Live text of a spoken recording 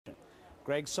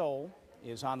Greg Soul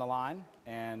is on the line,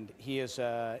 and he is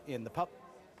in the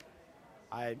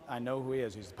I know who he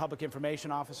is. He's the Public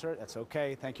Information Officer. That's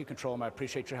okay. Thank you, Control. I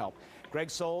appreciate your help. Greg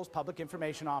Soul's Public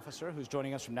Information Officer, who's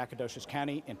joining us from Nacogdoches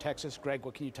County in Texas. Greg,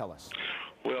 what can you tell us?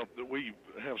 Well, we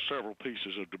have several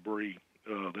pieces of debris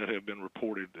that have been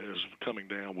reported as coming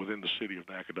down within the city of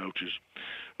Nacogdoches.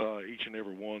 Each and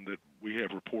every one that we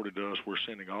have reported to us, we're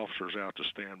sending officers out to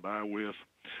stand by with.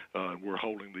 We're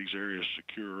holding these areas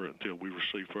secure until we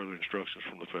receive further instructions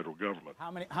from the federal government.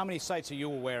 How many sites are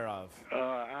you aware of?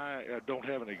 I don't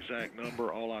have an exact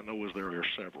number. All I know is there are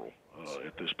several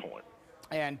at this point.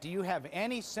 And do you have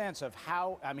any sense of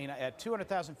how, I mean, at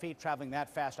 200,000 feet traveling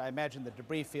that fast, I imagine the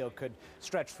debris field could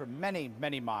stretch for many,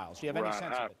 many miles. Do you have any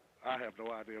sense of it? I have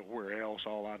no idea where else.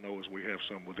 All I know is we have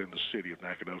some within the city of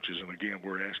Nacogdoches, and again,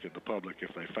 we're asking the public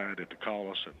if they find it to call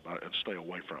us and stay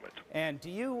away from it. And do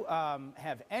you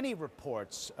have any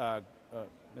reports,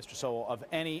 Mr. Soul, of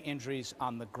any injuries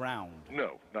on the ground?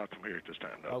 No, not from here at this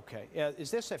time, no. Okay. Is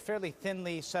this a fairly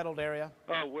thinly settled area?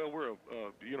 Well, we're a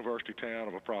university town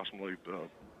of approximately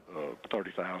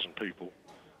 30,000 people.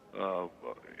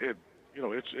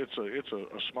 It's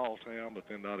a small town, but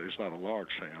then it's not a large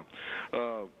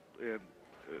town. And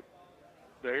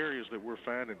the areas that we're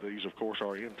finding these, of course,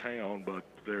 are in town, but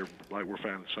they're like we're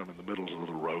finding some in the middle of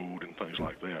the road and things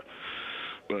like that.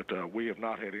 But we have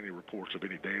not had any reports of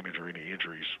any damage or any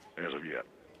injuries as of yet.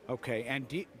 Okay. And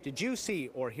did you see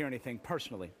or hear anything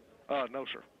personally? No,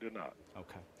 sir, did not.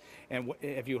 Okay. And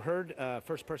have you heard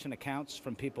first-person accounts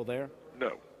from people there?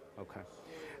 No. Okay.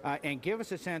 And give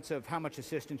us a sense of how much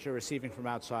assistance you're receiving from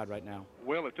outside right now.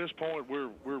 Well, at this point,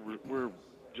 we're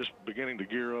just beginning to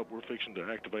gear up. We're fixing to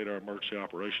activate our emergency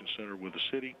operations center with the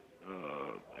city,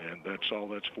 and that's all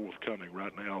that's forthcoming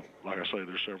right now. Like I say,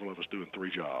 there's several of us doing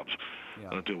 3 jobs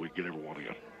until we get everyone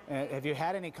in. Have you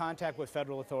had any contact with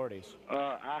federal authorities?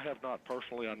 I have not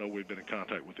personally. I know we've been in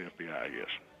contact with the FBI, yes.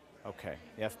 Okay,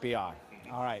 the FBI.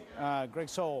 All right. Greg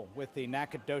Soul with the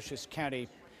Nacogdoches County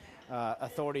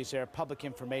authorities there, Public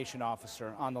Information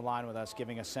Officer, on the line with us,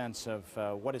 giving a sense of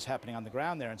what is happening on the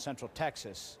ground there in Central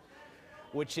Texas,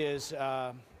 which is,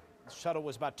 the shuttle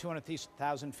was about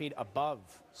 200,000 feet above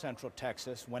Central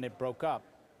Texas when it broke up.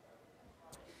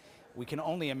 We can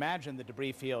only imagine the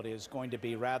debris field is going to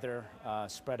be rather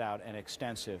spread out and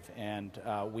extensive, and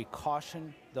we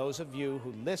caution those of you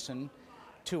who listen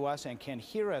to us and can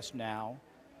hear us now,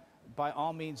 by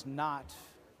all means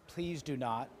please do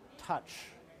not touch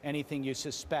anything you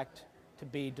suspect to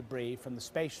be debris from the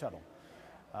space shuttle.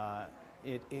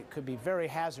 It could be very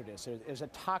hazardous. There's a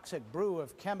toxic brew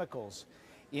of chemicals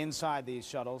inside these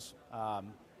shuttles,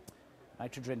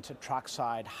 nitrogen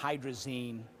tetroxide,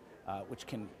 hydrazine, which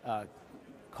can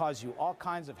cause you all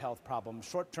kinds of health problems,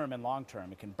 short-term and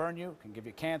long-term. It can burn you, it can give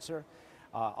you cancer.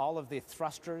 All of the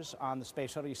thrusters on the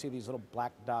space shuttle, you see these little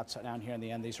black dots down here in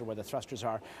the end, these are where the thrusters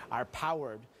are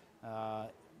powered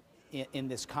in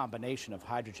this combination of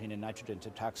hydrogen and nitrogen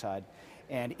tetroxide.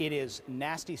 And it is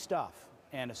nasty stuff.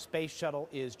 And a space shuttle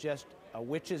is just a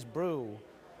witch's brew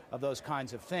of those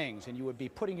kinds of things. And you would be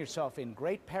putting yourself in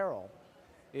great peril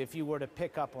if you were to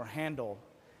pick up or handle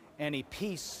any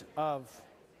piece of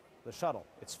the shuttle.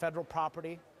 It's federal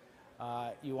property.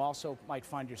 You also might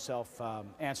find yourself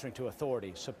answering to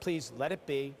authorities. So please let it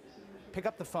be. Pick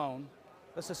up the phone.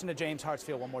 Let's listen to James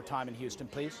Hartsfield one more time in Houston,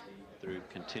 please. Through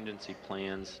contingency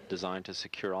plans designed to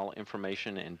secure all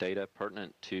information and data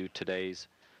pertinent to today's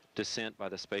descent by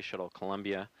the Space Shuttle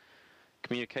Columbia.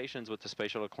 Communications with the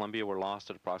Space Shuttle Columbia were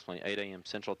lost at approximately 8 a.m.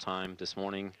 Central Time this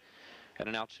morning at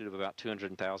an altitude of about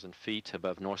 200,000 feet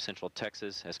above north central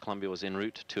Texas, as Columbia was en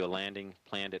route to a landing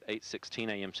planned at 8:16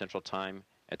 a.m. Central Time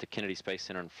at the Kennedy Space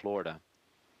Center in Florida.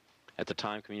 At the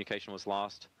time communication was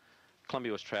lost,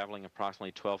 Columbia was traveling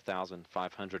approximately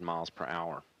 12,500 miles per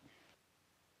hour.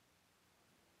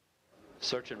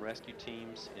 Search and rescue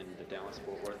teams in the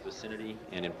Dallas-Fort Worth vicinity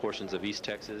and in portions of East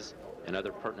Texas and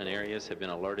other pertinent areas have been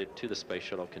alerted to the Space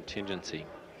Shuttle contingency.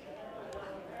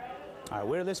 All right,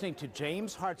 we're listening to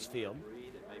James Hartsfield. Debris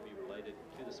that may be related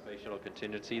to the Space Shuttle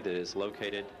contingency that is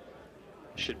located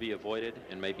should be avoided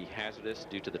and may be hazardous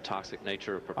due to the toxic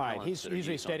nature of propellants. All right, he's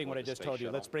restating what I just told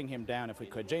you. Let's bring him down if we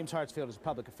could. James Hartsfield is a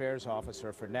public affairs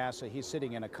officer for NASA. He's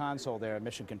sitting in a console there at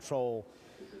Mission Control,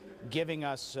 giving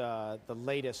us the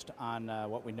latest on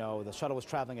what we know. The shuttle was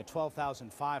traveling at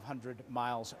 12,500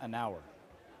 miles an hour.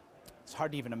 It's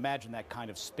hard to even imagine that kind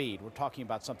of speed. We're talking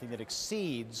about something that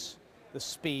exceeds the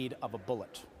speed of a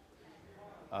bullet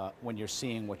when you're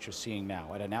seeing what you're seeing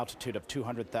now at an altitude of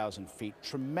 200,000 feet.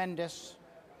 Tremendous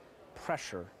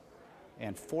pressure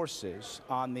and forces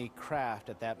on the craft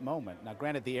at that moment. Now,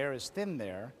 granted, the air is thin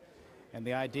there, And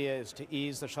the idea is to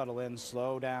ease the shuttle in,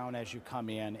 slow down as you come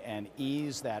in, and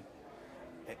ease that,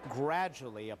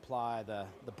 gradually apply the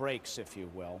brakes, if you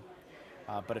will,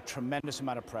 but a tremendous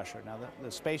amount of pressure. Now,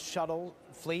 the Space Shuttle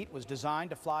fleet was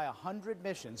designed to fly 100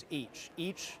 missions each.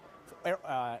 Each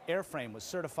airframe was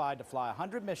certified to fly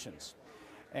 100 missions.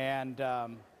 And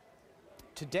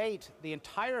to date, the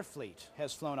entire fleet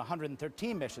has flown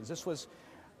 113 missions. This was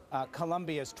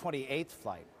Columbia's 28th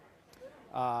flight.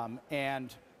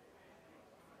 And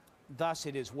thus,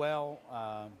 it is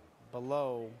well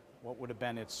below what would have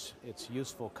been its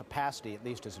useful capacity, at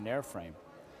least as an airframe.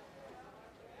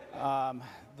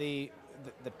 The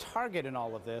target in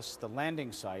all of this, the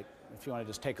landing site, if you want to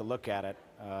just take a look at it,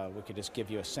 we could just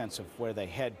give you a sense of where they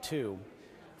head to.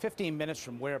 15 minutes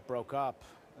from where it broke up,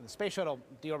 the Space Shuttle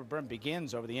deorbit burn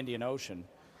begins over the Indian Ocean,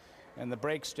 and the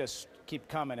brakes just keep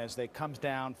coming as they come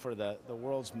down for the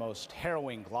world's most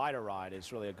harrowing glider ride,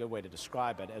 is really a good way to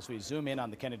describe it, as we zoom in on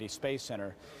the Kennedy Space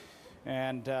Center.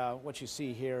 And what you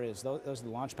see here is those are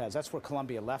the launch pads. That's where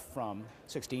Columbia left from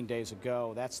 16 days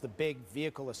ago. That's the big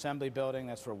vehicle assembly building.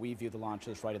 That's where we view the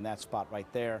launches, right in that spot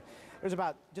right there. There's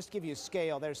about, just to give you a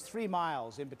scale, there's 3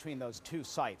 miles in between those two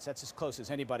sites. That's as close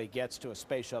as anybody gets to a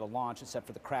space shuttle launch, except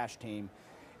for the crash team.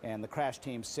 And the crash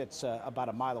team sits about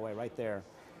a mile away right there.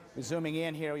 We're zooming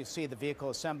in here, you see the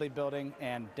vehicle assembly building,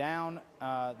 and down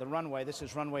the runway. This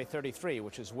is runway 33,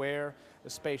 which is where the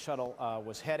space shuttle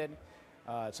was headed.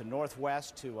 It's a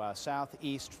northwest to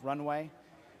southeast runway,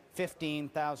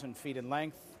 15,000 feet in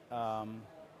length. Not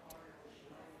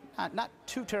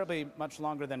too terribly much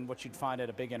longer than what you'd find at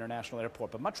a big international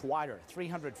airport, but much wider,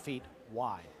 300 feet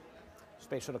wide.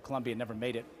 Space Shuttle Columbia never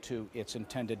made it to its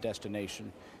intended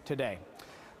destination today.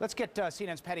 Let's get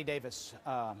CNN's Patty Davis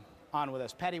on with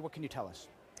us. Patty, what can you tell us?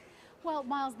 Well,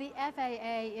 Miles, the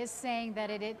FAA is saying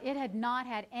that it had not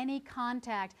had any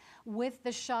contact with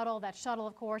the shuttle. That shuttle,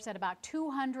 of course, at about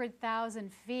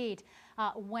 200,000 feet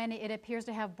when it appears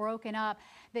to have broken up.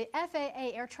 The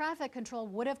FAA air traffic control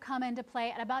would have come into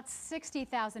play at about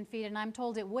 60,000 feet, and I'm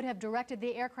told it would have directed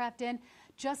the aircraft in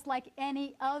just like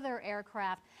any other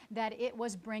aircraft that it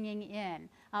was bringing in.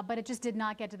 But it just did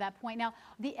not get to that point. Now,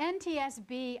 the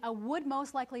NTSB would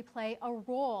most likely play a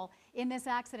role in this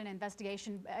accident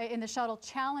investigation. In the shuttle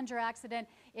Challenger accident,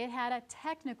 it had a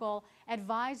technical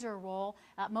advisor role,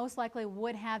 most likely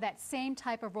would have that same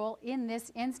type of role in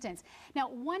this instance. Now,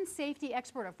 one safety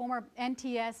expert, a former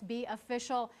NTSB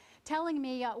official, telling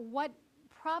me what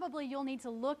probably you'll need to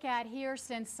look at here,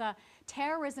 since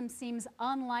terrorism seems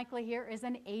unlikely here, is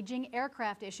an aging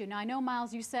aircraft issue. Now, I know,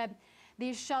 Miles, you said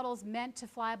these shuttles meant to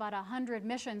fly about 100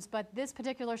 missions, but this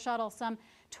particular shuttle, some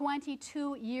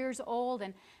 22 years old,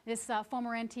 and this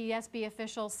former NTSB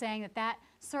official saying that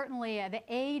certainly the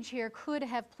age here could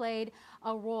have played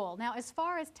a role. Now, as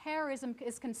far as terrorism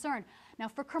is concerned, now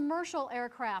for commercial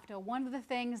aircraft, one of the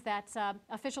things that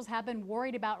officials have been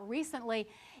worried about recently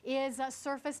is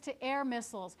surface-to-air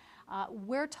missiles.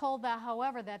 We're told that,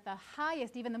 however, that the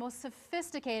highest, even the most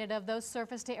sophisticated of those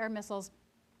surface-to-air missiles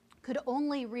could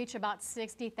only reach about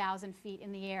 60,000 feet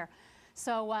in the air.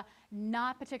 So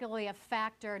not particularly a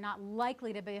factor, not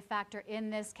likely to be a factor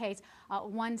in this case.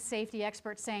 One safety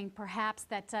expert saying perhaps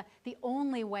that the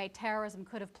only way terrorism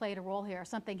could have played a role here,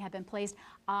 something had been placed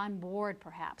on board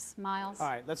perhaps. Miles? All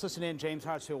right, let's listen in James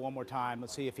Hartsfield one more time.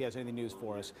 Let's see if he has any news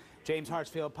for us. James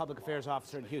Hartsfield, Public Affairs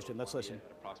Officer in Houston. Let's listen.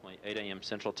 At approximately 8 a.m.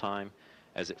 Central Time,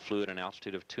 as it flew at an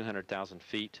altitude of 200,000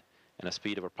 feet and a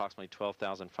speed of approximately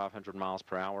 12,500 miles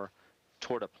per hour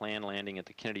toward a planned landing at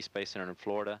the Kennedy Space Center in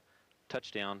Florida.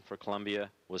 Touchdown for Columbia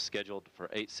was scheduled for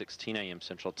 8:16 a.m.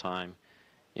 Central Time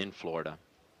in Florida.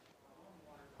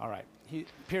 All right. He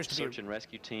appears to Search be and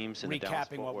rescue teams in the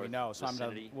recapping what we know. So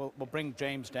vicinity. we'll bring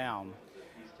James down.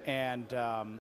 And